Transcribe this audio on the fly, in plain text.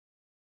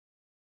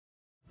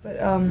But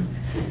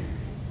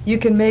you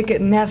can make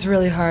it, and that's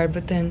really hard.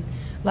 But then,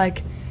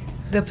 like,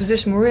 the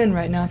position we're in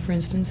right now, for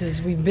instance,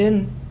 is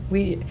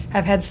we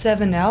have had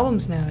 7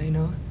 albums now, you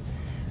know,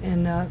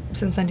 and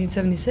since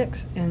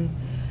 1976, and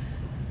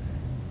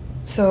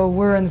so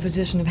we're in the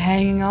position of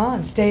hanging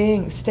on,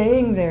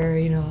 staying there,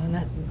 you know,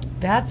 and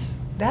that's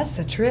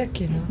the trick,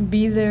 you know.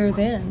 Be there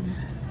then.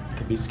 It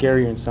could be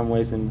scarier in some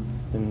ways than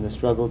the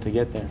struggle to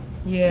get there.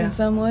 Yeah. In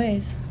some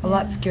ways. A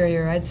lot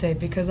scarier, I'd say,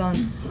 because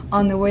on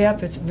the way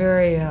up, it's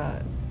very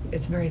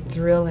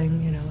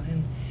thrilling, you know,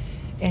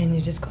 and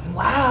you're just going,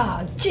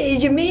 wow,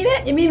 geez, you mean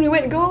it? You mean we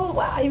went gold?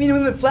 Wow, you mean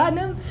we went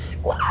platinum?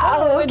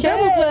 Wow, okay.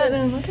 Double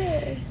platinum,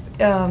 okay.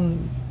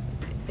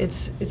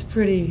 It's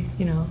pretty,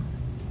 you know,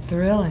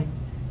 thrilling.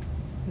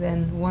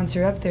 Then once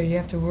you're up there, you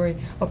have to worry.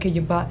 Okay,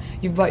 you've bought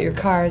your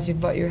cars, you've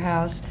bought your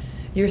house,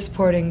 you're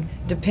supporting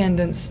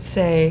dependents,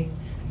 say.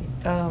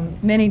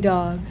 Many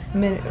dogs.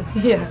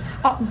 Yeah,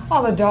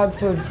 all the dog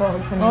food,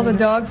 folks. I mean, all the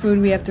dog food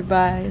we have to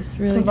buy is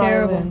really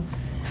terrible.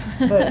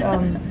 But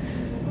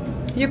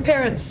your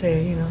parents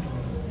say, you know,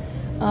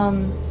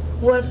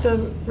 what if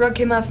the rug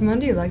came out from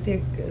under you, like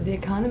the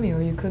economy,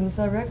 or you couldn't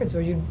sell records,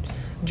 or you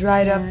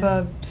dried up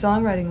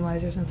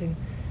songwriting-wise or something?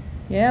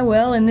 Yeah,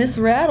 well, in this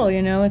rattle,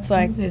 you know, it's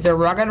like it's a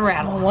rugged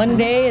rattle. One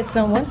day it's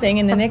one thing,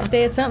 and the next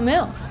day it's something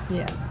else.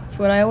 Yeah, that's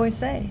what I always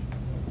say.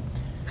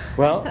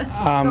 Well,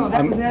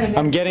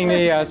 I'm getting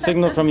the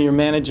signal from your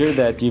manager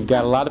that you've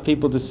got a lot of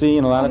people to see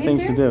and a lot of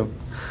things to do.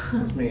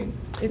 That's me.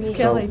 It's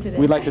so Kelly today.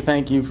 We'd like to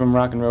thank you from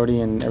Rock and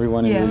Roadie and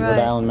everyone in the right. Rhode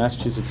Island,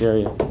 Massachusetts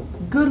area.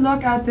 Good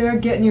luck out there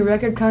getting your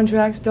record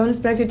contracts. Don't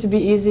expect it to be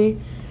easy,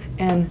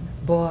 and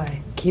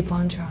boy, keep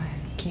on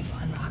trying, keep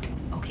on rocking.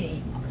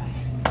 Okay.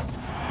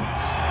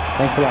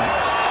 Thanks a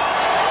lot.